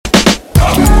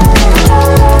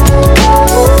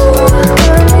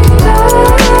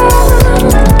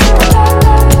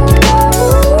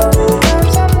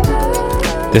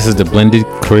This is the Blended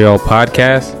Creole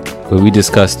Podcast, where we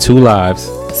discuss two lives,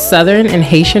 Southern and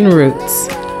Haitian roots.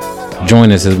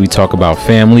 Join us as we talk about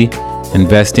family,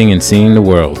 investing, and seeing the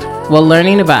world. While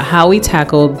learning about how we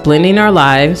tackled blending our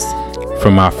lives,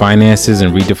 from our finances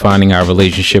and redefining our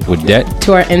relationship with debt,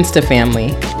 to our Insta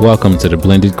family. Welcome to the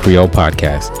Blended Creole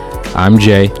Podcast. I'm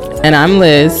Jay. And I'm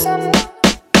Liz.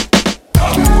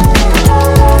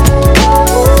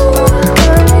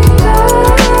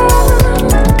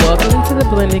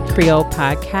 Blended Creole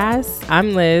Podcast.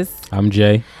 I'm Liz. I'm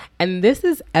Jay. And this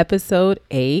is episode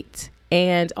 8.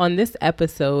 And on this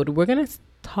episode, we're going to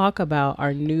talk about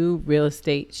our new real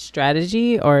estate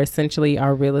strategy, or essentially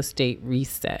our real estate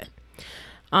reset.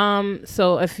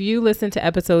 So if you listen to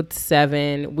episode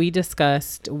 7, we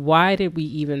discussed why did we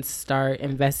even start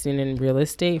investing in real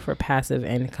estate for passive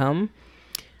income.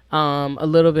 A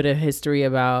little bit of history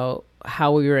about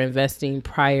how we were investing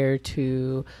prior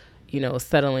to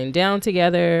settling down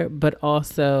together, but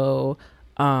also,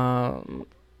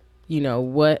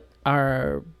 what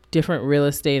our different real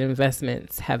estate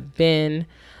investments have been.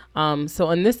 So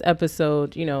in this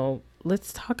episode,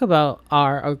 let's talk about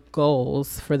our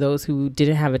goals for those who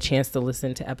didn't have a chance to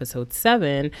listen to episode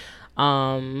 7.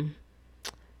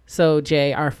 So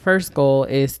Jay, our first goal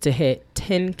is to hit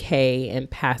 10K in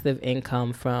passive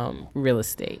income from real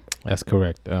estate. That's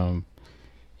correct.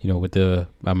 With the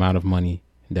amount of money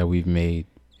that we've made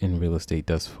in real estate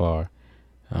thus far,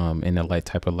 in the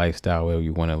type of lifestyle where we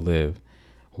want to live,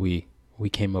 we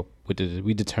came up with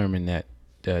we determined that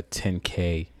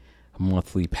 10K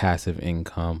monthly passive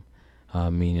income,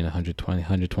 meaning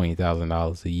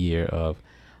 $120,000 a year of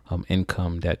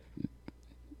income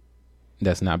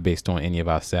that's not based on any of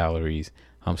our salaries,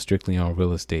 strictly on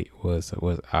real estate was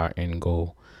our end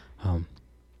goal,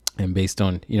 and based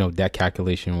on that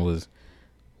calculation was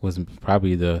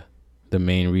probably the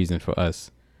main reason for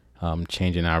us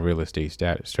changing our real estate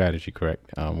strategy. Correct.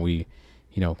 The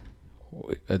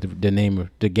name of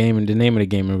the game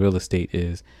in real estate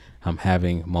is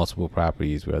having multiple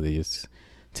properties, whether it's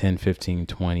 10, 15,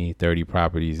 20, 30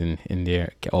 properties in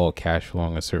there, all cash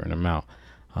flowing a certain amount.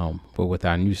 But with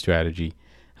our new strategy,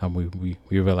 we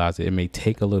realize that it may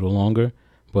take a little longer,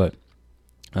 but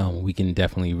we can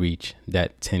definitely reach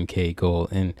that 10K goal,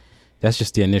 and that's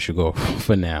just the initial goal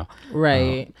for now.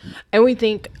 Right. And we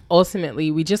think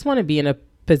ultimately we just want to be in a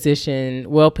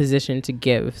well positioned to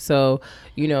give. So,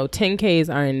 10K is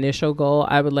our initial goal.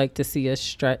 I would like to see us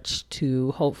stretch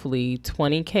to hopefully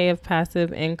 20K of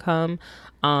passive income,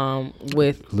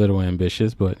 with a little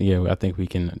ambitious, but yeah, I think we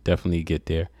can definitely get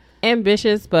there.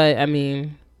 Ambitious, but I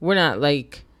mean, we're not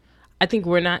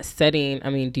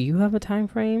setting, do you have a time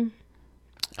frame?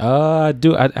 I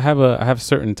do. I have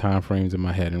certain time frames in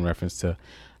my head in reference to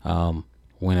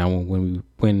when I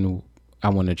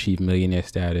want to achieve millionaire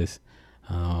status.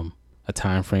 A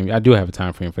time frame. I do have a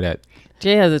time frame for that.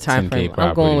 Jay has a time frame. Property.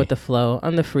 I'm going with the flow.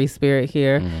 I'm the free spirit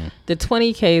here. The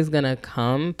 20K is gonna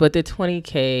come, but the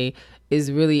 20K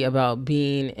is really about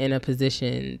being in a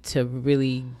position to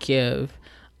really give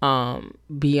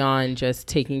beyond just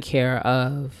taking care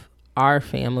of our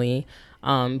family,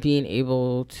 being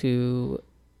able to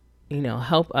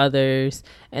help others.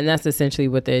 And that's essentially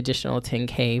what the additional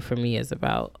 10K for me is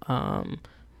about.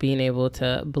 Being able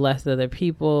to bless other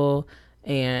people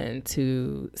and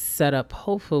to set up,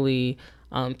 hopefully,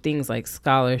 things like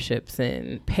scholarships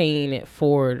and paying it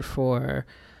forward for,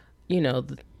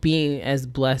 being as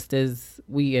blessed as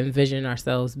we envision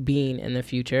ourselves being in the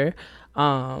future.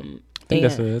 I think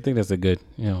that's a good,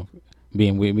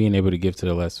 being able to give to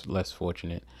the less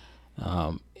fortunate.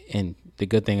 And the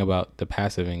good thing about the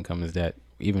passive income is that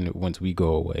even once we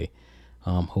go away,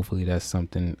 hopefully that's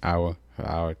something our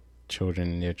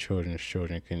children and their children's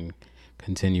children can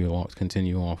continue on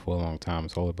for a long time.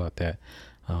 It's all about that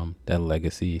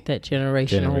legacy, that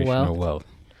generational wealth.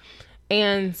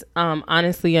 And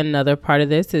honestly, another part of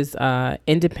this is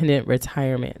independent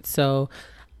retirement. So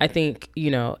I think,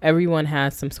 everyone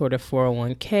has some sort of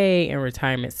 401k and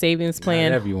retirement savings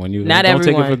plan. Not everyone. Don't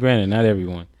take it for granted. Not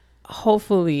everyone.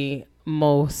 Hopefully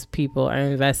most people are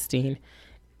investing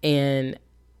in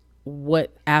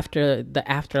what the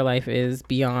afterlife is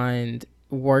beyond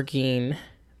working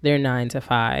their 9 to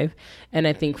 5. And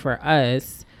I think for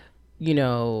us,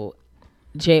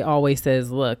 Jay always says,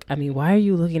 look, why are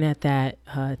you looking at that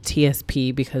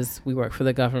TSP? Because we work for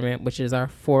the government, which is our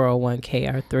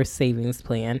 401k, our thrift savings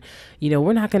plan.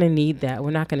 We're not going to need that.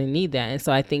 We're not going to need that. And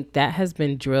so I think that has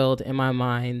been drilled in my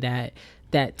mind, that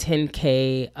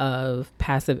 10K of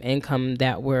passive income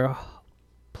that we're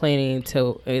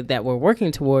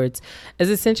working towards is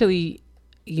essentially,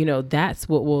 that's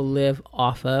what we'll live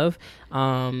off of.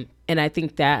 And And I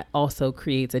think that also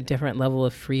creates a different level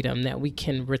of freedom, that we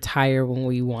can retire when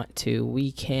we want to.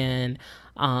 We can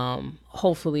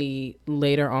hopefully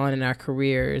later on in our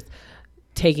careers,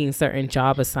 taking certain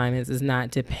job assignments is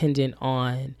not dependent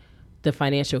on the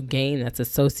financial gain that's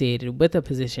associated with a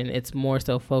position. It's more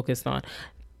so focused on,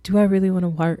 do I really want to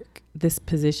work this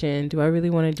position? Do I really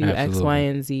want to do X, Y,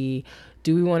 and Z?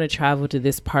 Do we want to travel to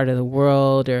this part of the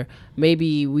world? Or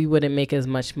maybe we wouldn't make as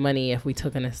much money if we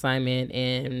took an assignment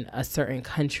in a certain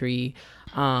country.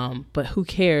 But who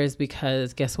cares?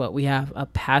 Because guess what? We have a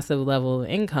passive level of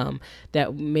income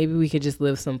that maybe we could just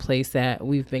live someplace that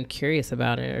we've been curious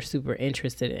about and are super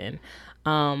interested in.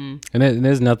 And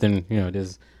there's nothing,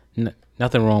 there's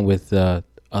nothing wrong with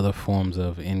other forms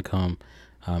of income,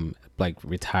 like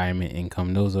retirement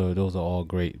income. Those are all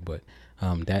great, but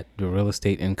that the real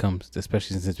estate income,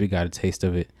 especially since we got a taste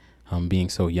of it, being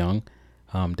so young,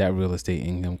 that real estate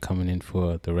income coming in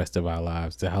for the rest of our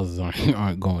lives, the houses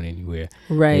aren't going anywhere.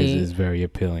 Right, is very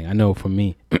appealing. I know for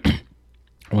me,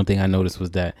 one thing I noticed was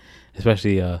that,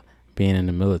 especially being in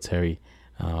the military,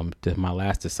 my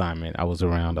last assignment, I was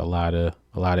around a lot of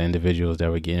individuals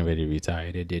that were getting ready to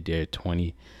retire. They did their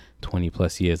 20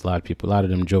 plus years. A lot of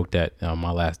them joked that my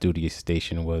last duty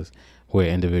station was where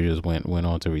individuals went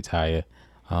on to retire,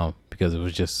 because it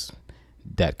was just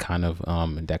that kind of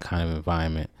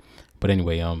environment. But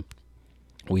anyway,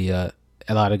 we a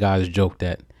lot of guys joked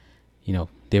that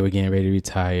they were getting ready to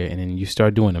retire, and then you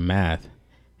start doing the math,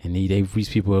 and these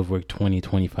people have worked 20,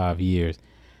 25 years,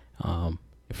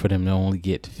 for them to only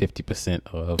get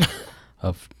 50%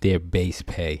 of their base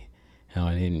pay.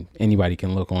 And anybody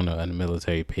can look on a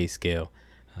military pay scale.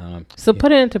 So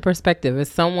put it into perspective. If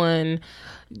someone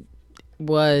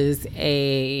was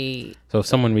so if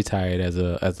someone retired as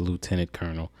a lieutenant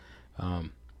colonel,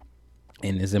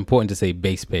 and it's important to say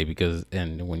base pay, because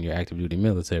when you're active duty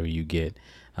military, you get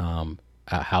a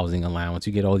housing allowance,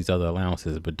 you get all these other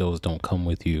allowances, but those don't come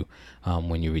with you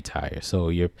when you retire.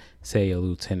 So say a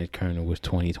lieutenant colonel with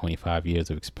 20, 25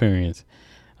 years of experience,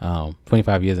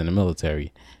 25 years in the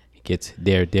military, gets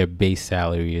their base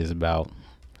salary is about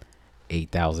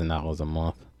 $8,000 a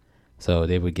month. So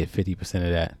they would get 50%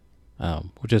 of that,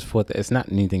 which is it's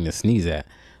not anything to sneeze at.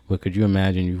 But could you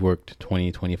imagine you've worked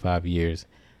 20, 25 years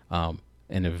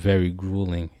in a very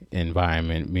grueling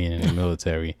environment, being in the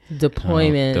military,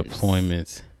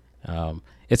 deployments.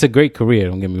 It's a great career,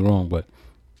 don't get me wrong, but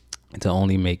to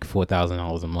only make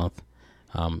 $4,000 a month,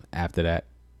 after that,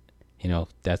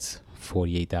 that's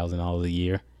 $48,000 a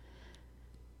year.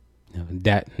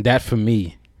 That for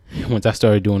me, once I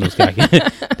started doing those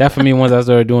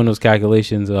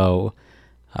calculations,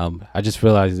 I just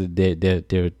realized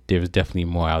that there's definitely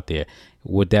more out there.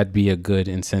 Would that be a good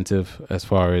incentive as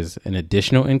far as an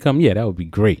additional income? Yeah, that would be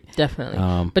great.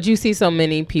 Definitely. But you see so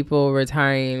many people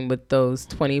retiring with those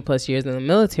 20 plus years in the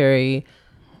military,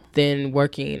 then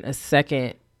working a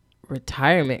second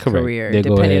retirement career,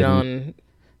 depending on...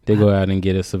 They go out and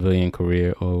get a civilian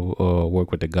career or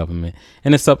work with the government.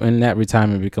 And that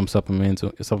retirement becomes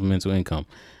supplemental income.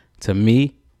 To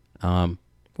me, when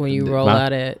you roll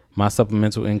out at my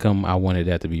supplemental income, I wanted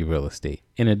that to be real estate,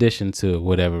 in addition to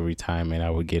whatever retirement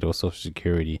I would get or Social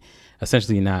Security.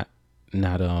 Essentially, not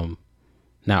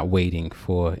waiting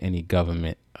for any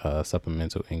government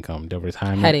supplemental income. The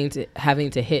retirement having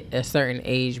to hit a certain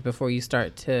age before you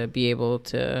start to be able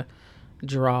to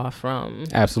draw from.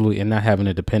 Absolutely, and not having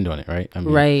to depend on it, right? I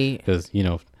mean, right. Because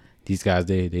these guys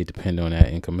they depend on that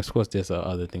income. Of course, there's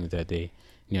other things that they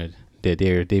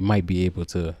they might be able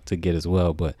to get as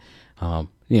well. But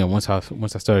once I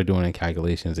started doing the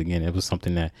calculations again, it was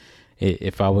something that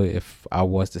if I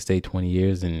was to stay 20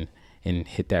 years and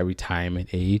hit that retirement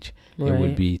age, right, it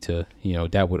would be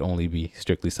that would only be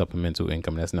strictly supplemental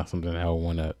income. That's not something I would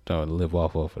want to live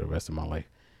off of for the rest of my life.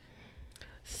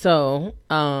 So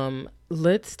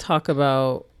let's talk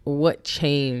about what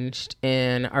changed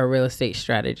in our real estate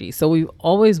strategy. So we've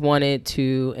always wanted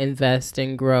to invest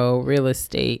and grow real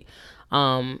estate.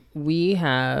 We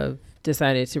have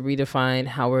decided to redefine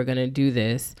how we're going to do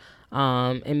this.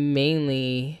 And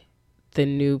mainly the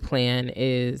new plan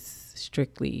is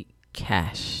strictly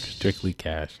cash. Strictly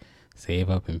cash. Save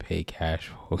up and pay cash.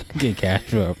 Get cash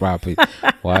for a property.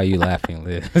 Why are you laughing,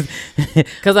 Liz?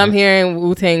 Because I'm hearing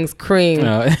Wu-Tang's Cream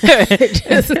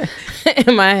just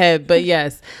in my head. But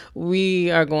yes, we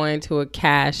are going to a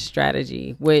cash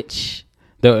strategy, which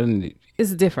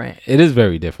is different. It is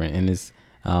very different, and it's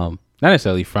not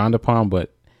necessarily frowned upon,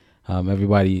 but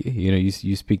everybody,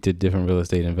 you speak to different real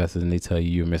estate investors, and they tell you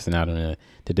you're missing out on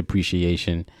the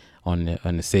depreciation on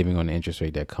the saving on the interest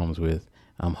rate that comes with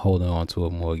holding on to a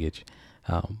mortgage.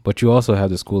 But you also have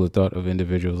the school of thought of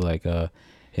individuals like,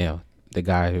 the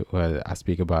guy who I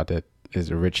speak about that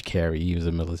is Rich Carey. He was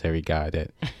a military guy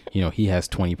that, he has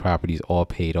 20 properties all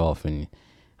paid off, and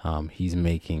he's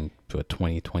making for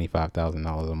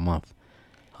 $25,000 a month,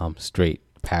 straight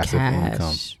passive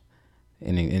income,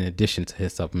 in addition to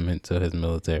his supplement to his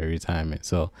military retirement.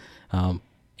 So,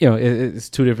 it's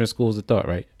two different schools of thought,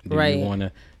 right? Do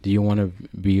you want to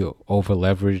be over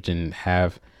leveraged and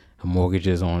have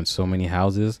mortgages on so many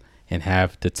houses and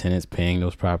have the tenants paying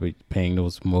those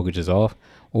mortgages off,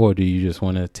 or do you just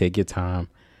want to take your time,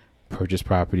 purchase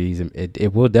properties, and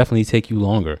it will definitely take you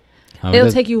longer.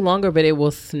 It'll take you longer, but it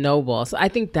will snowball. So I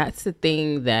think that's the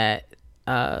thing that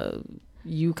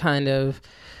you can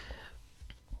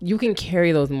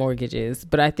carry those mortgages,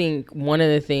 but I think one of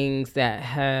the things that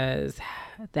had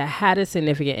a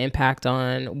significant impact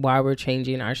on why we're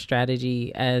changing our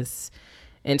strategy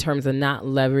in terms of not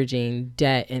leveraging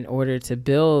debt in order to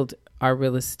build our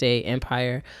real estate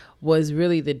empire was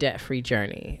really the debt-free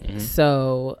journey. Mm-hmm.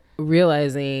 So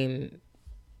realizing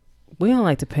we don't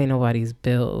like to pay nobody's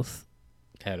bills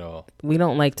at all. We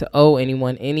don't like to owe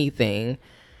anyone anything.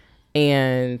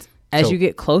 And as you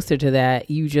get closer to that,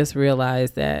 you just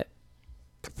realize that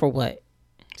for what?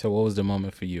 So what was the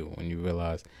moment for you when you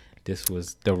realized this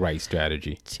was the right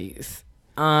strategy? Jeez.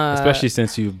 Especially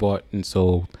since you've bought and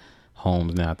sold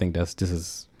homes now. I think this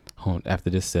is home after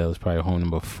this sale is probably home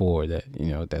number 4 that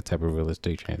that type of real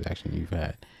estate transaction you've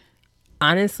had.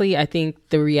 Honestly, I think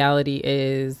the reality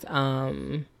is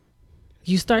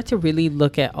you start to really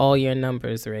look at all your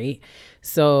numbers, right?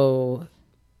 So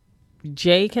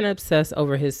Jay can obsess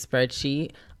over his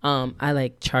spreadsheet. I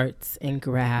like charts and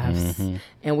graphs. Mm-hmm.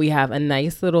 And we have a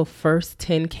nice little first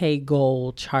 10K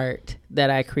goal chart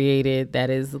that I created that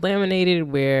is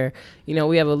laminated where,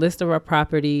 we have a list of our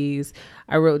properties.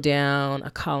 I wrote down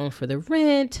a column for the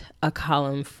rent, a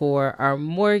column for our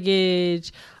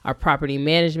mortgage, our property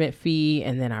management fee,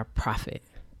 and then our profit.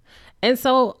 And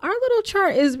so our little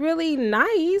chart is really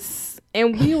nice.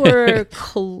 And we were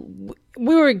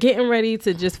we were getting ready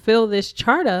to just fill this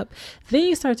chart up. Then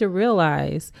you start to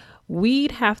realize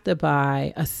we'd have to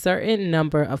buy a certain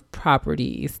number of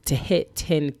properties to hit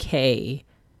 10K,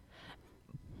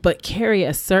 but carry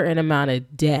a certain amount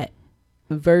of debt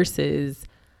versus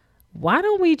why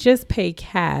don't we just pay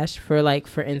cash for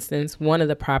instance, one of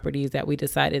the properties that we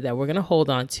decided that we're going to hold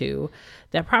on to.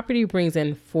 That property brings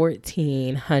in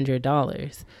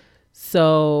 $1,400.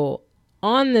 So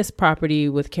on this property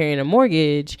with carrying a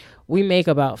mortgage, we make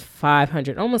about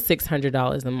 $500, almost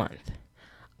 $600 a month.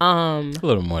 A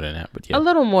little more than that, but yeah. A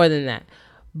little more than that.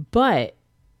 But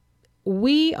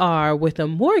we are, with a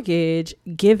mortgage,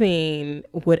 giving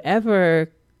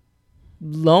whatever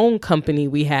loan company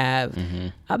we have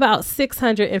about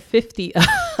 $650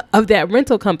 of that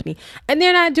rental company, and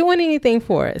they're not doing anything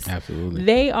for us. Absolutely.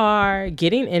 They are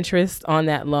getting interest on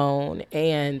that loan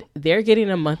and they're getting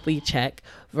a monthly check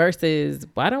versus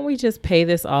why don't we just pay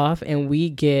this off and we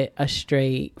get a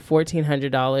straight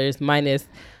 $1,400 minus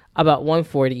about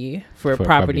 $140 for a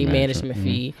property management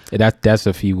fee. That's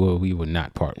a fee we would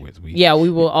not part with. We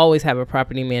will always have a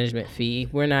property management fee.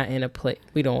 We're not in a place.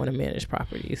 We don't want to manage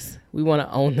properties. We want to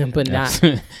own them, but not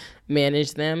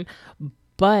manage them.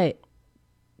 But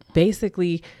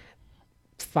basically,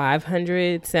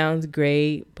 $500 sounds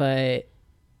great, but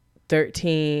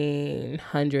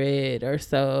 $1,300 or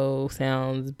so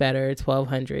sounds better.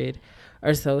 $1,200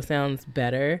 or so sounds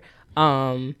better.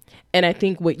 And I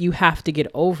think what you have to get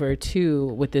over too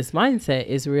with this mindset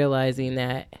is realizing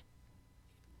that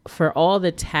for all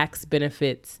the tax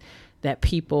benefits that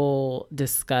people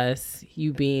discuss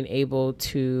you being able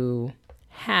to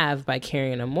have by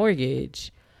carrying a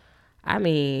mortgage, I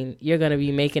mean, you're going to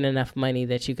be making enough money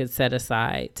that you could set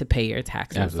aside to pay your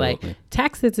taxes. Absolutely. Like,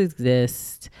 taxes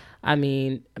exist. I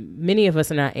mean, many of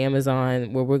us are not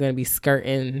Amazon where we're going to be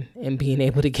skirting and being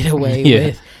able to get away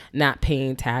with not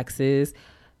paying taxes.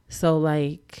 So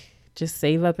just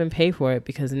save up and pay for it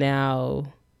because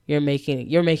now you're making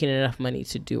enough money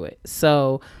to do it.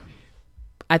 So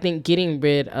I think getting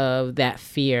rid of that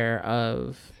fear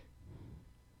of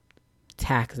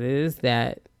taxes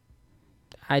that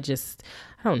I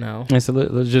don't know. It's a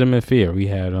legitimate fear. We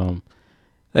had,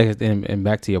 and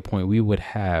back to your point, we would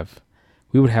have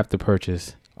to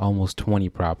purchase almost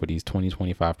 25 properties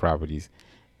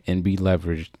and be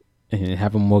leveraged and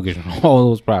have a mortgage on all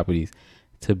those properties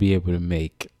to be able to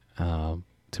make that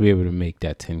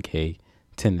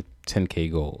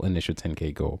 10K goal, initial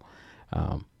 10K goal.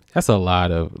 That's a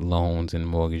lot of loans and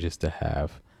mortgages to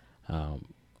have on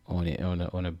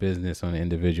a business, on an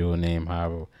individual name.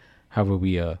 However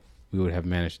we would have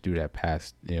managed to do that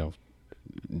past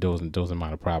those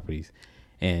amount of properties.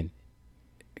 And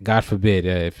God forbid,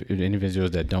 if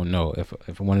individuals that don't know,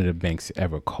 if one of the banks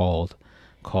ever called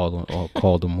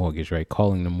the mortgage, right?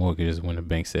 Calling the mortgage is when the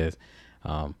bank says,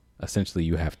 essentially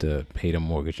you have to pay the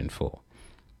mortgage in full,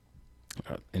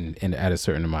 and at a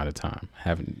certain amount of time,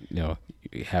 having to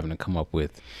come up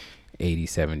with 80,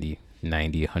 70,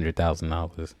 90,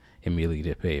 $100,000 immediately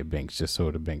to pay a bank, just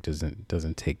so the bank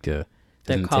doesn't take the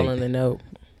the note,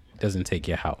 doesn't take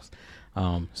your house.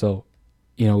 So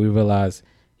we realize,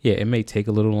 it may take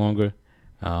a little longer.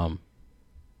 The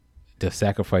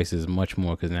sacrifice is much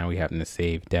more because now we having to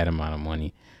save that amount of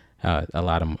money, a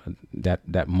lot of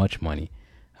that much money.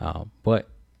 But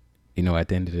at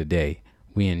the end of the day,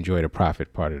 we enjoy the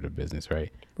profit part of the business,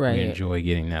 right? Right. We enjoy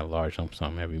getting that large lump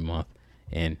sum every month,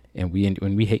 and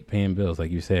when we hate paying bills,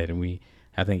 like you said, and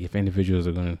I think if individuals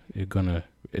are gonna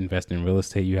invest in real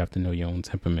estate, you have to know your own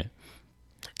temperament.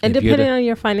 And depending on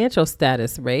your financial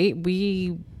status, right?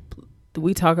 We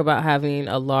talk about having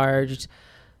a large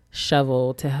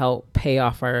shovel to help pay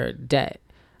off our debt.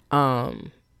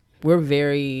 We're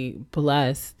very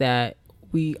blessed that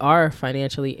we are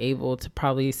financially able to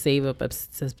probably save up a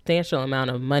substantial amount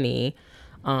of money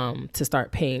to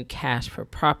start paying cash for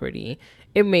property.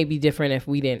 It may be different if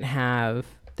we didn't have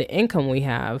the income we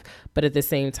have, but at the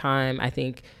same time, I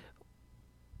think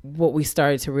what we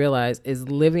started to realize is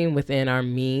living within our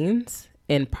means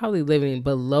and probably living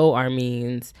below our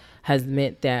means has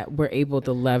meant that we're able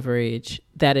to leverage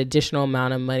that additional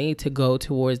amount of money to go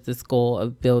towards this goal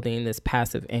of building this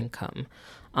passive income.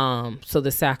 So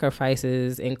the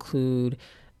sacrifices include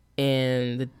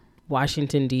in the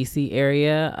Washington, D.C.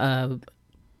 area,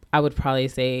 I would probably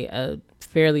say a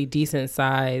fairly decent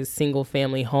sized single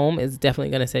family home is definitely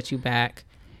going to set you back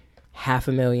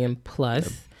 $500,000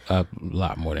 plus. A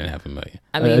lot more than $500,000.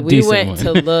 I mean, we went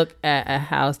to look at a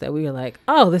house that we were like,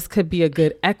 oh, this could be a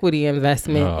good equity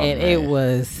investment. It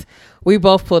was, we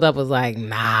both pulled up, was like,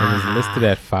 nah. It was listed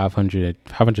at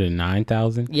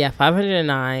 $509,000. Yeah,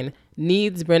 $509.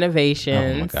 Needs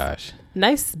renovations. Oh my gosh.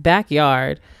 Nice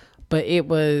backyard, but it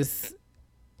was,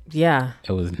 yeah.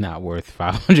 It was not worth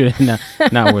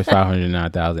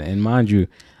 $509,000. And mind you,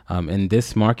 in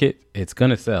this market, it's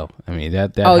gonna sell. I mean,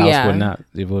 that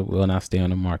house will not stay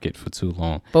on the market for too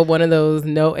long. But one of those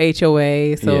no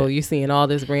HOA, so you're seeing all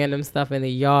this random stuff in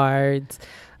the yards,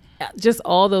 just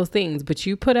all those things. But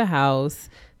you put a house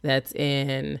that's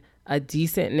in a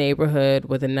decent neighborhood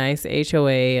with a nice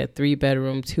HOA, a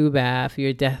 3-bedroom, 2-bath,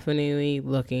 you're definitely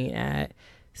looking at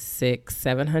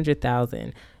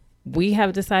 $600,000-$700,000. We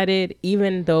have decided,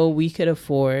 even though we could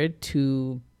afford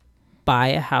to buy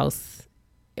a house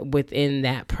within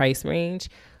that price range,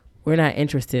 we're not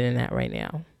interested in that right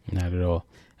now. Not at all.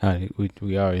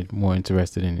 We are more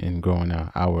interested in growing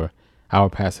our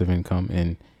passive income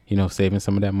and saving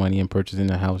some of that money and purchasing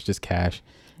a house, just cash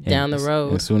down the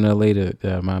road. And sooner or later,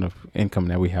 the amount of income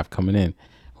that we have coming in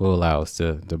will allow us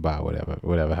to buy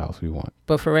whatever house we want.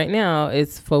 But for right now,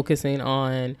 it's focusing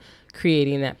on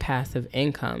creating that passive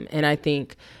income. And I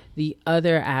think the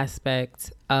other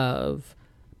aspect of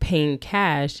paying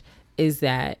cash is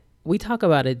that we talk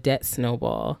about a debt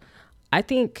snowball. I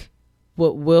think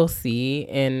what we'll see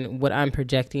and what I'm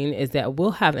projecting is that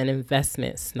we'll have an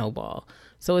investment snowball.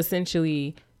 So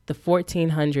essentially the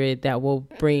 $1,400 that we'll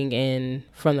bring in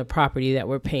from the property that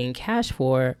we're paying cash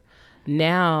for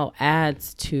now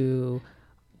adds to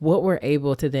what we're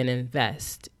able to then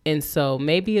invest. And so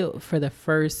maybe for the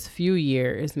first few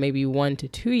years, maybe 1 to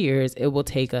 2 years, it will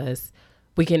take us,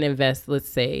 we can invest, let's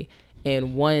say,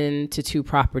 in 1 to 2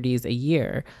 properties a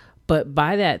year. But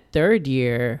by that third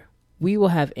year, we will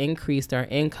have increased our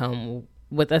income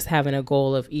with us having a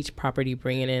goal of each property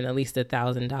bringing in at least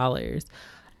 $1,000.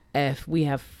 If we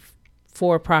have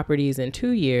 4 properties in 2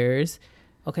 years,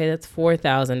 okay, that's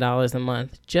 $4,000 a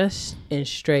month just in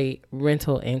straight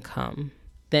rental income.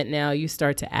 That now you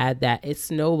start to add that, it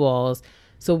snowballs.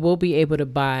 So we'll be able to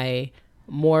buy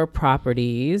more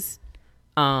properties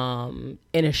in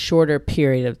a shorter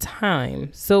period of time.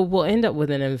 So we'll end up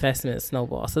with an investment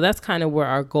snowball. So that's kind of where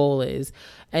our goal is.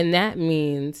 And that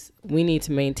means we need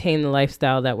to maintain the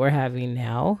lifestyle that we're having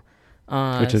now.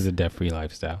 Which is a debt-free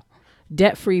lifestyle.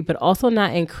 Debt-free, but also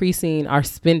not increasing our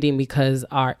spending because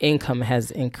our income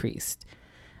has increased.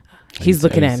 He's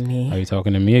looking at me. Are you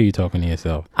talking to me or are you talking to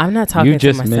yourself? I'm not talking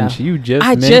to myself.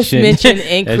 I just mentioned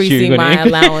increasing my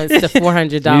allowance to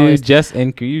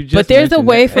 $400. But there's a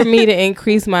way for me to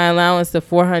increase my allowance to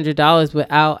 $400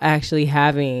 without actually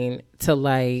having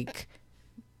to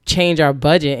change our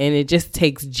budget. And it just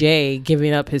takes Jay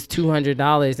giving up his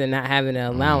 $200 and not having an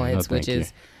allowance,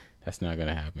 that's not going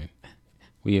to happen.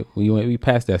 We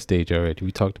passed that stage already.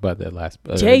 We talked about that last.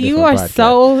 Jay, you are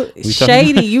so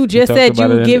shady. You just said you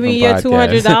would give me your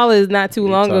 $200 not too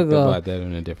long ago. We talked about that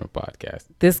in a different podcast.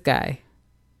 This guy.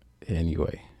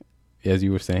 Anyway, as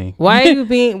you were saying, why are you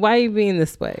being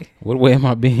this way? What way am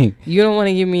I being? You don't want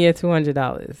to give me your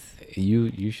 $200.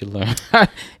 You should learn.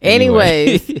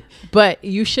 Anyways, but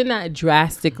you should not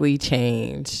drastically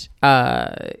change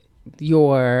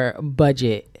your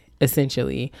budget,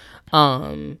 essentially.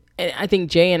 And I think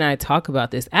Jay and I talk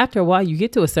about this. After a while, you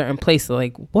get to a certain place. So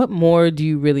like, what more do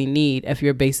you really need if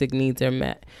your basic needs are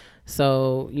met?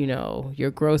 So, you know, your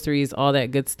groceries, all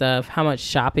that good stuff. How much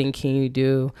shopping can you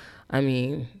do? I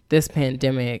mean, this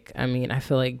pandemic, I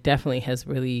feel like definitely has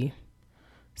really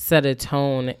set a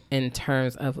tone in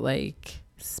terms of like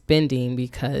spending,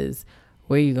 because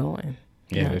where you going?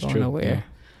 You're not that's going true. Nowhere. Yeah.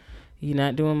 You're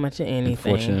not doing much of anything.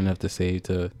 Fortunate enough to save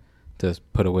to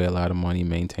put away a lot of money.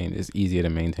 It's easier to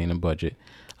maintain a budget.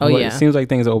 It seems like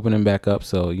things are opening back up,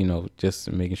 so you know,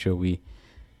 just making sure we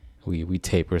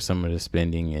taper some of the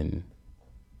spending and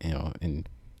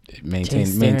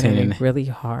maintaining really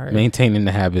hard, maintaining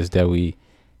the habits that we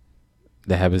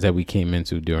came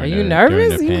into during. Are you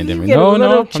nervous? During the pandemic. You get a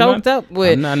little choked up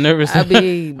with. I'm not nervous. I'm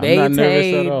not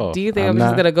nervous at all. Do you think I'm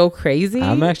just gonna go crazy?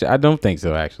 I don't think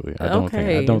so. Actually, I don't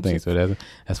think so.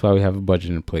 That's why we have a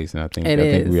budget in place, and I think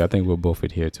we'll both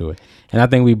adhere to it. And I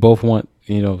think we both want,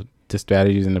 you know, the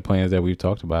strategies and the plans that we've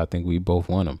talked about. I think we both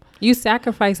want them. You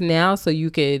sacrifice now so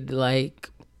you could like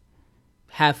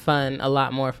have fun, a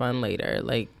lot more fun later.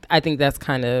 Like, I think that's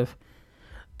kind of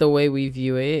the way we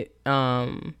view it.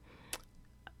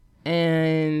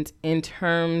 And in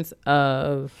terms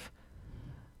of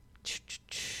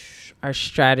our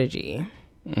strategy.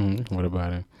 What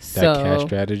about it? That cash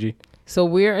strategy? So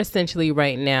we're essentially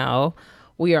right now,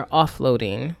 we are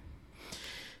offloading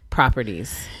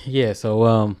properties. Yeah.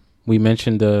 So we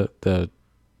mentioned the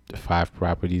 5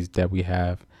 properties that we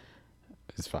have.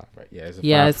 It's 5, right? Yeah,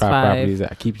 it's 5 properties.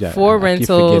 I keep that. 4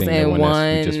 rentals and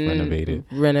one just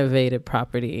renovated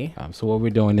property. So what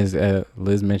we're doing is,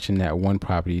 Liz mentioned that one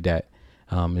property that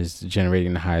is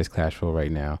generating the highest cash flow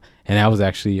right now, and that was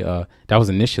actually that was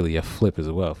initially a flip as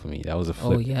well for me. That was a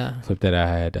flip. Oh yeah. Flip that I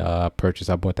had purchased.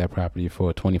 I bought that property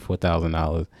for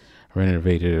 $24,000,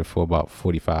 renovated it for about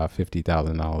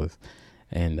 $50,000,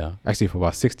 and actually for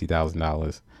about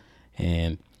 $60,000,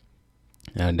 and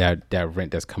that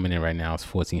rent that's coming in right now is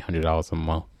 $1,400 a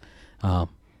month.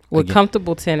 With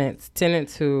comfortable tenants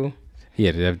who.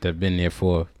 Yeah, they've been there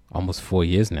for almost 4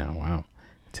 years now. Wow,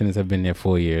 tenants have been there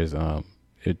 4 years.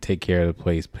 They take care of the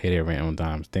place, pay their rent on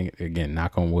time. Again,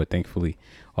 knock on wood. Thankfully,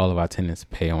 all of our tenants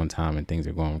pay on time, and things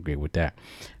are going great with that.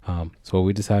 So what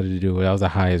we decided to do, that was the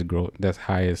highest growth, that's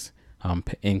highest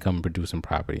income producing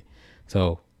property.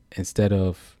 So instead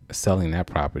of selling that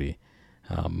property.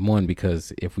 One,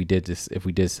 because if we did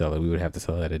sell it, we would have to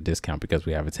sell it at a discount because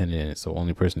we have a tenant in it. So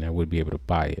only person that would be able to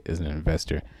buy it is an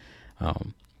investor.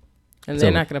 And they're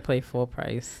not going to pay full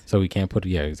price. So we can't put it.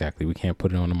 Yeah, exactly. We can't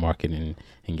put it on the market and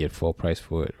get full price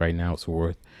for it. Right now, it's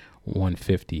worth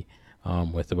 $150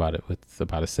 with about a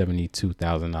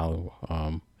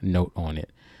 $72,000 note on it.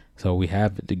 So we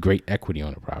have the great equity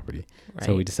on the property. Right.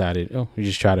 So we decided, we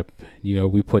just try to,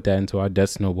 we put that into our debt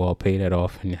snowball, pay that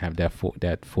off, and have that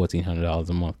 $1,400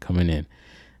 a month coming in.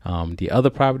 The other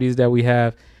properties that we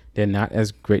have, they're not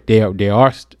as great. They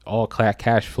are all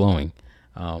cash flowing,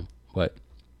 and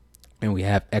we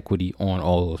have equity on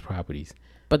all those properties.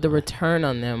 But the return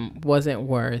on them wasn't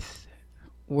worth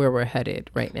where we're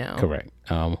headed right now. Correct.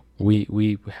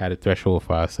 We had a threshold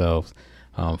for ourselves.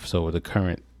 So the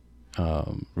current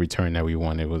return that we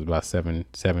wanted was about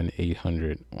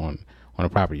 $800 on a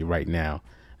property right now,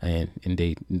 and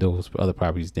those other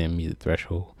properties didn't meet the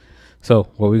threshold. So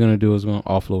what we're gonna do is we're gonna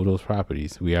offload those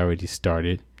properties. We already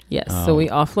started. Yes. So we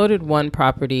offloaded one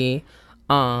property,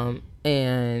 and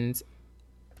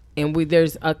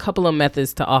there's a couple of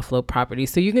methods to offload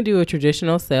properties. So you can do a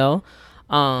traditional sale,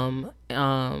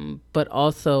 but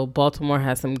also Baltimore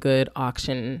has some good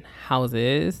auction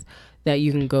houses that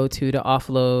you can go to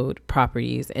offload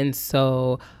properties. And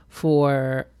so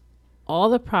for all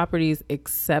the properties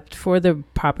except for the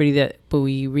property that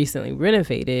we recently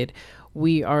renovated,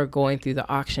 we are going through the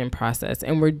auction process.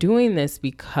 And we're doing this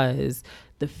because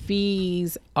the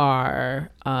fees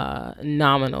are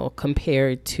nominal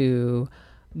compared to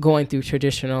going through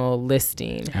traditional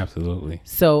listing. Absolutely.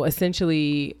 So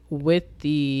essentially with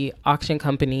the auction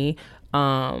company,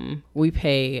 we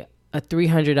pay a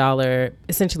 $300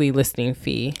 essentially listing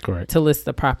fee. Correct. To list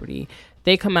the property.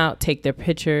 They come out, take their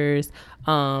pictures,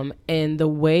 And the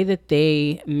way that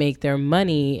they make their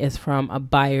money is from a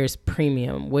buyer's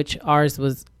premium, which ours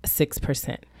was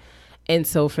 6%. And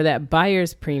so for that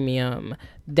buyer's premium,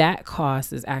 that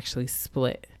cost is actually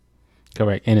split.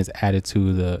 Correct, and it's added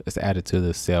to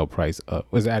the sale price.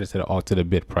 Was added to the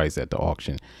bid price at the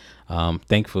auction.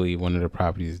 Thankfully, one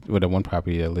property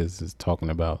that Liz is talking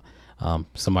about,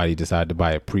 somebody decided to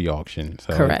buy it pre-auction,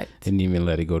 so Correct. didn't even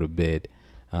let it go to bid.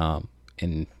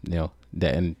 And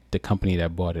the company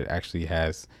that bought it actually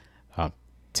has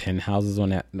 10 houses on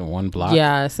that one block.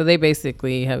 Yeah, so they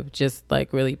basically have just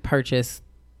like really purchased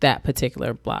that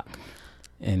particular block.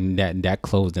 And that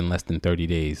closed in less than 30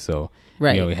 days. So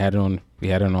right, we had it on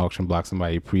auction block,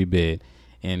 somebody pre-bid,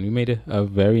 and we made a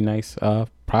very nice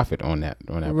profit on that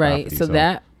right. property. So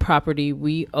that property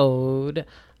we owed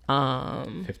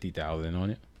 $50,000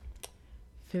 on it.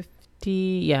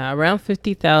 around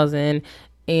 50,000,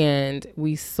 and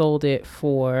we sold it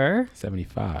for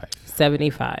 75.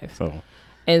 So,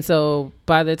 and so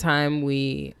by the time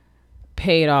we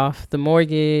paid off the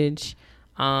mortgage,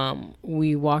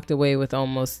 we walked away with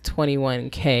almost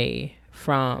 $21,000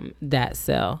 from that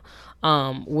sale,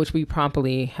 which we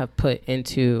promptly have put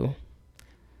into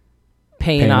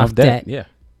paying off debt. Yeah,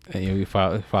 and we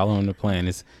following the plan.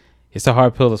 It's a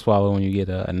hard pill to swallow when you get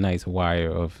a nice wire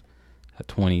of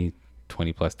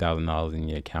 $20,000+ in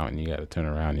your account, and you got to turn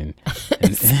around and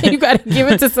you got to give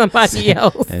it to somebody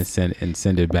else and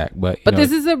send it back. But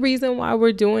this is the reason why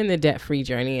we're doing the debt-free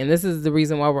journey, and this is the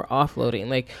reason why we're offloading.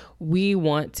 Like, we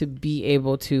want to be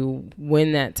able to,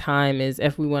 when that time is,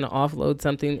 if we want to offload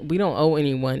something, we don't owe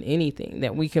anyone anything,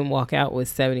 that we can walk out with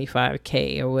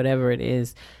 $75,000 or whatever it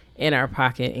is in our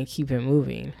pocket and keep it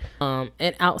moving.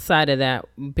 And outside of that,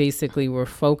 basically we're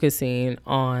focusing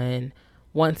on,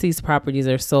 once these properties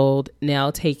are sold, now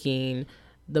taking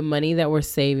the money that we're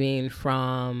saving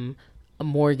from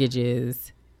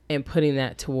mortgages and putting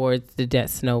that towards the debt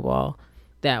snowball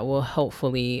that will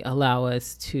hopefully allow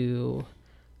us to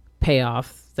pay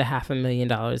off the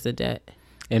 $500,000 of debt.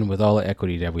 And with all the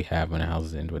equity that we have on the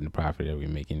houses and with the profit that we're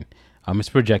making, it's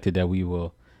projected that we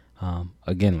will,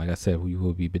 again, like I said, we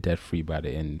will be debt free by the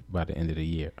end of the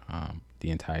year. The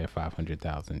entire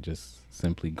 $500,000 just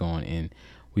simply going in.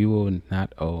 We will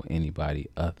not owe anybody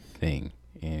a thing,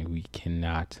 and we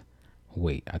cannot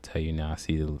wait. I tell you now, I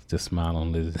see the smile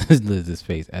on Liz's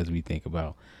face as we think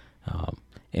about,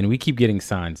 and we keep getting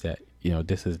signs that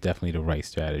this is definitely the right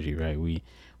strategy, right? We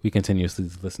continuously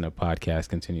listen to podcasts,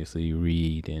 continuously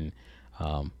read, and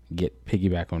get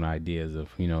piggyback on ideas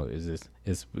of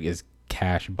is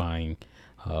cash buying,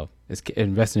 is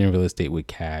investing in real estate with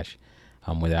cash,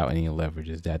 without any leverage.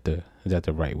 Is that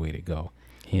the right way to go?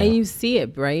 And you see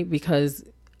it, right? Because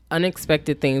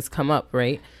unexpected things come up,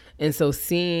 right? And so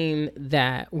seeing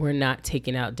that we're not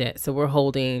taking out debt, so we're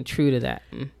holding true to that.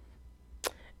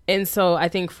 And so I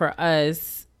think for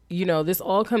us, this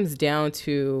all comes down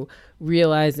to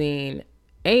realizing,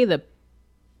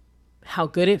 how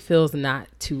good it feels not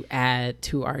to add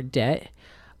to our debt,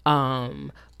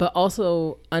 but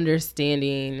also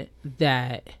understanding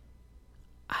that,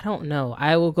 I don't know,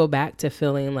 I will go back to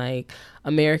feeling like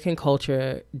American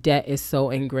culture, debt is so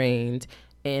ingrained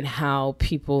in how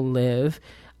people live,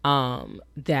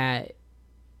 that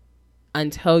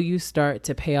until you start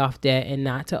to pay off debt and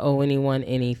not to owe anyone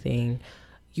anything,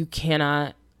 you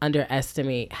cannot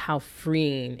underestimate how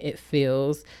freeing it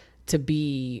feels to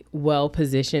be well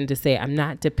positioned to say, I'm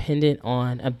not dependent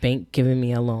on a bank giving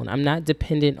me a loan. I'm not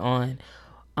dependent on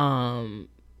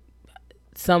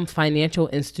some financial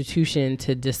institution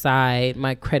to decide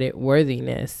my credit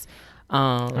worthiness.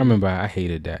 I remember I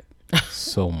hated that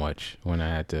so much when I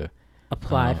had to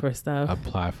apply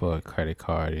for a credit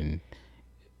card, and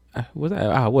I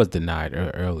was denied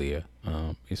earlier.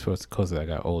 It's close as I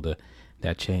got older,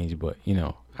 that changed, but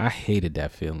I hated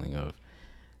that feeling of,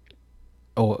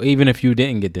 even if you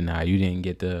didn't get denied, you didn't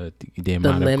get the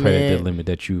amount of credit, the limit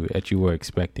that you were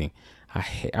expecting. I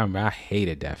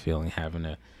hated that feeling, having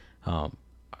a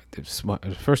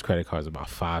the first credit card is about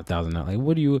 $5,000. Like,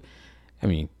 what do you? I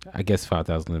mean, I guess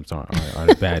 5,000 limits aren't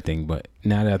a bad thing, but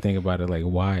now that I think about it, like,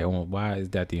 why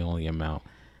is that the only amount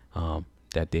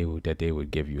that they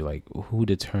would give you? Like, who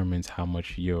determines how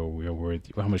much you're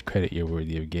worthy, how much credit you're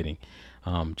worthy of getting?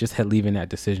 Just leaving that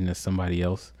decision to somebody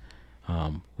else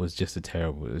was just a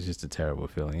terrible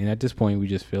feeling. And at this point, we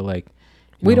just feel like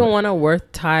we don't want our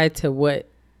worth tied to what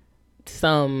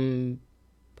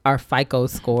our FICO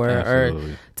score.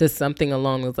 Absolutely. Or to something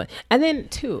along those lines. And then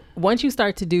too, once you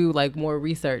start to do like more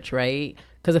research, right?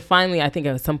 because finally, I think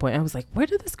at some point I was like, where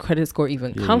did this credit score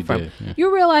even come from? Yeah.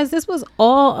 You realize this was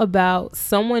all about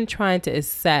someone trying to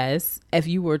assess if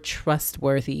you were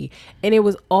trustworthy, and it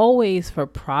was always for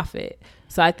profit.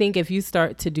 So I think if you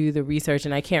start to do the research,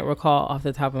 and I can't recall off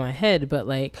the top of my head, but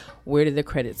like, where did the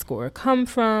credit score come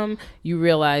from? You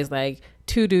realize like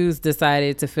two dudes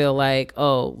decided to feel like,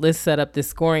 oh, let's set up this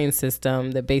scoring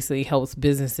system that basically helps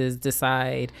businesses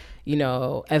decide, you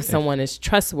know, if someone is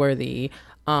trustworthy.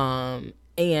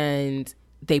 And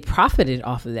they profited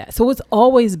off of that. So it's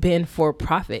always been for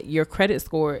profit. Your credit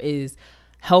score is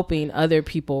helping other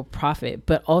people profit,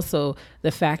 but also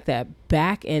the fact that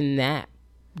back in that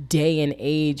day and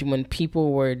age when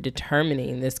people were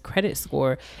determining this credit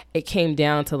score, it came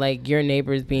down to like your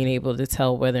neighbors being able to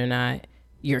tell whether or not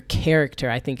your character,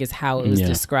 I think is how it was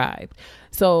described.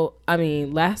 So, I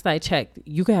mean, last I checked,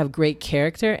 you could have great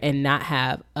character and not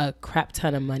have a crap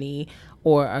ton of money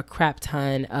or a crap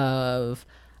ton of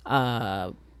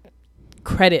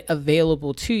credit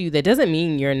available to you. That doesn't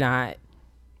mean you're not,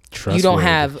 you don't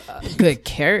have good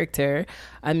character.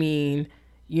 I mean,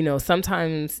 you know,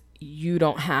 sometimes you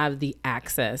don't have the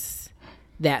access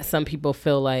that some people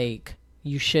feel like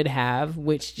you should have,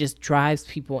 which just drives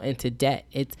people into debt.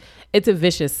 It's a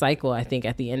vicious cycle, I think,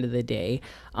 at the end of the day.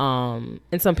 And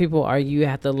some people argue you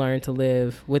have to learn to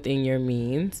live within your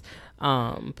means.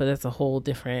 But that's a whole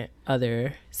different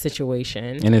other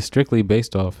situation. And it's strictly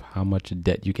based off how much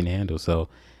debt you can handle. So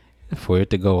for it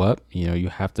to go up, you know, you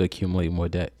have to accumulate more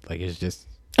debt. Like that's just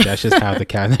how that's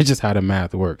just how the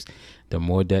math works. The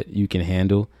more debt you can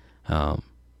handle,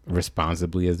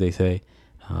 responsibly, as they say,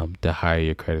 the higher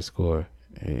your credit score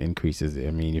increases.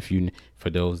 I mean, for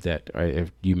those that are,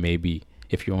 if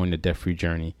you're on the debt-free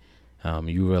journey,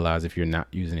 you realize if you're not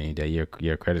using any debt,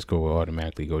 your credit score will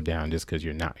automatically go down just because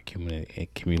you're not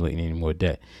accumulating any more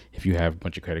debt. If you have a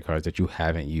bunch of credit cards that you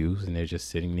haven't used and they're just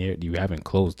sitting there, you haven't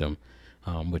closed them,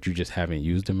 but you just haven't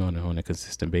used them on a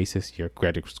consistent basis, your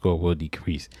credit score will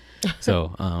decrease.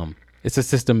 So it's a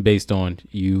system based on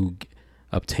you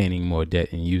obtaining more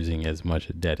debt and using as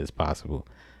much debt as possible.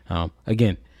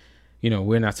 Again, you know,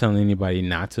 we're not telling anybody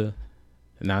not to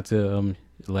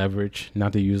leverage,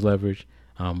 not to use leverage.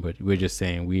 But we're just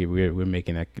saying we're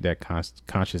making that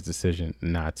conscious decision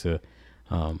not to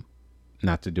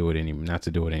do it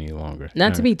any longer.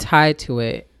 Not to be tied to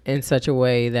it in such a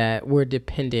way that we're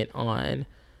dependent on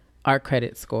our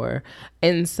credit score.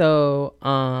 And so,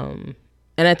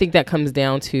 and I think that comes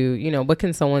down to, you know, what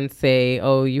can someone say?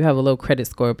 Oh, you have a low credit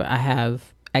score, but I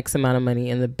have X amount of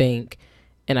money in the bank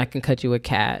and I can cut you a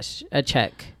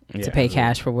check to pay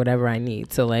cash for whatever I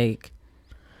need. So like,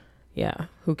 yeah,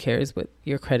 who cares what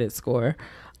your credit score?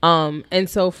 And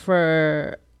so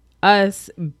for us,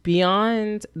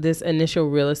 beyond this initial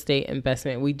real estate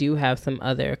investment, we do have some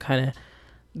other kind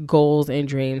of goals and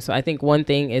dreams. So I think one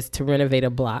thing is to renovate a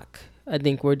block. I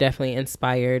think we're definitely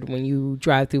inspired when you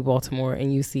drive through Baltimore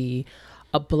and you see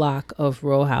a block of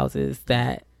row houses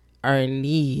that are in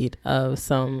need of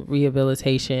some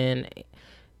rehabilitation.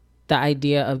 The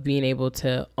idea of being able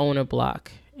to own a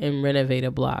block and renovate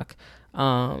a block.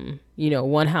 You know,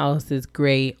 one house is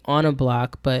great on a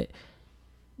block, but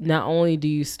not only do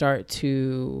you start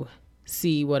to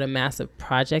see what a massive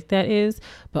project that is,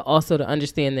 but also to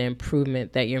understand the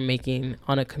improvement that you're making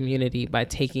on a community by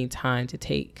taking time to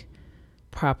take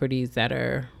properties that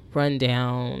are run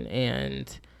down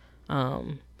and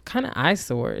kind of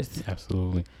eyesores.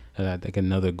 Absolutely. And I think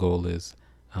another goal is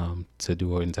to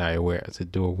do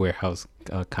a warehouse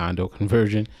condo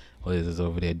conversion. Liz is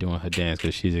over there doing her dance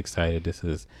because she's excited. This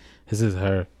is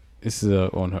been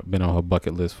on her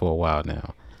bucket list for a while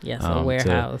now. Yes, a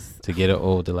warehouse. To get an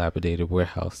old dilapidated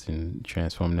warehouse and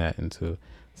transform that into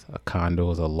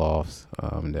condos or lofts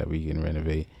that we can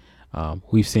renovate.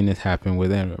 We've seen this happen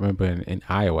I remember in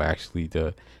Iowa, actually,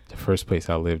 the first place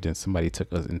I lived in, somebody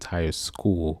took an entire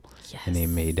school and they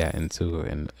made that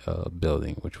into a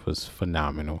building, which was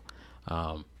phenomenal.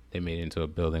 They made it into a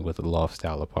building with loft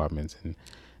style apartments, and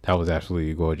that was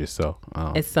absolutely gorgeous. So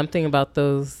it's something about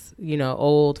those, you know,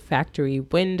 old factory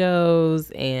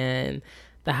windows and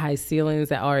the high ceilings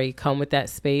that already come with that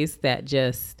space that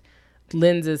just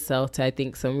lends itself to, I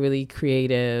think, some really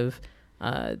creative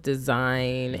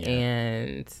design.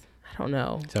 And I don't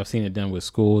know. So I've seen it done with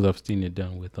schools. I've seen it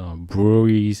done with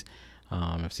breweries.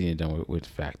 I've seen it done with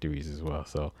factories as well.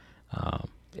 So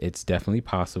it's definitely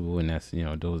possible. And that's, you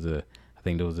know, I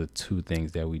think those are two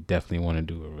things that we definitely want to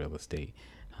do with real estate.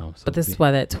 But this is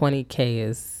why that 20K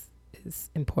is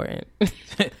important.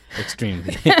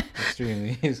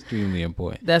 extremely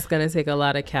important. That's going to take a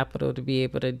lot of capital to be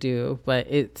able to do, but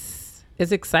it's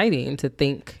exciting to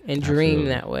think and dream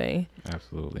that way.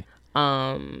 Absolutely.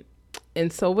 And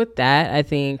so with that, I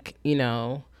think,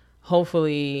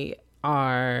 hopefully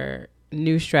our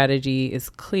new strategy is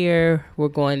clear. We're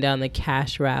going down the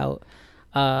cash route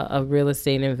of real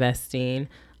estate investing.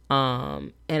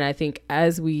 And I think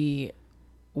as we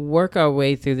work our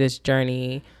way through this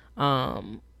journey,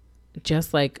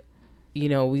 just like,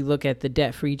 we look at the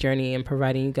debt-free journey and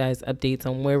providing you guys updates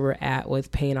on where we're at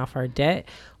with paying off our debt,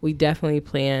 we definitely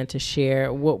plan to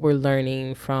share what we're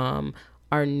learning from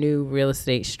our new real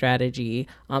estate strategy,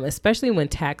 especially when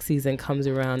tax season comes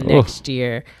around next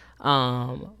year.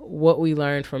 What we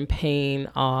learned from paying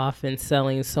off and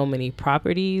selling so many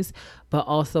properties, but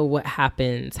also what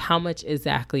happens, how much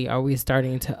exactly are we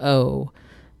starting to owe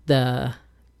the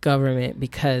government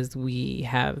because we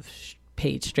have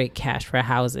paid straight cash for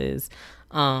houses,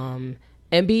 and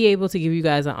be able to give you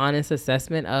guys an honest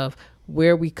assessment of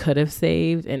where we could have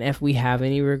saved and if we have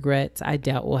any regrets. I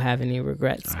doubt we'll have any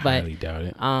regrets, but highly doubt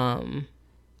it.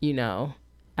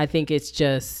 I think it's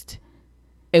just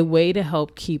a way to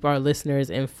help keep our listeners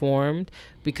informed,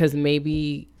 because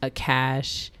maybe a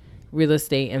cash real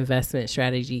estate investment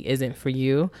strategy isn't for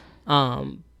you.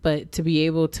 But to be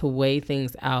able to weigh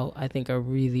things out, I think are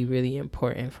really, really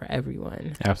important for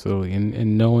everyone. Absolutely.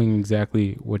 And knowing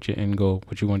exactly what you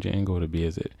want your end goal to be.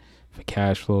 Is it for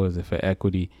cash flow? Is it for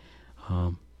equity?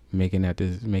 Making that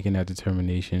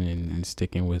determination and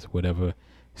sticking with whatever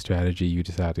strategy you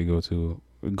decide to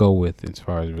go with as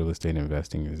far as real estate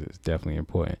investing is definitely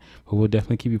important. But we'll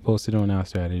definitely keep you posted on our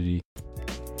strategy.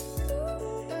 That's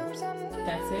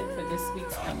it for this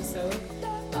week's episode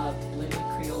of Blended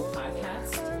Creole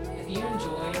Podcast. If you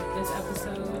enjoyed this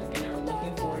episode and are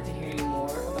looking forward to hearing more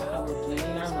about how we're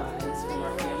blending our lives from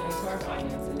our family to our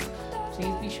finances,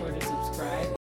 please be sure to subscribe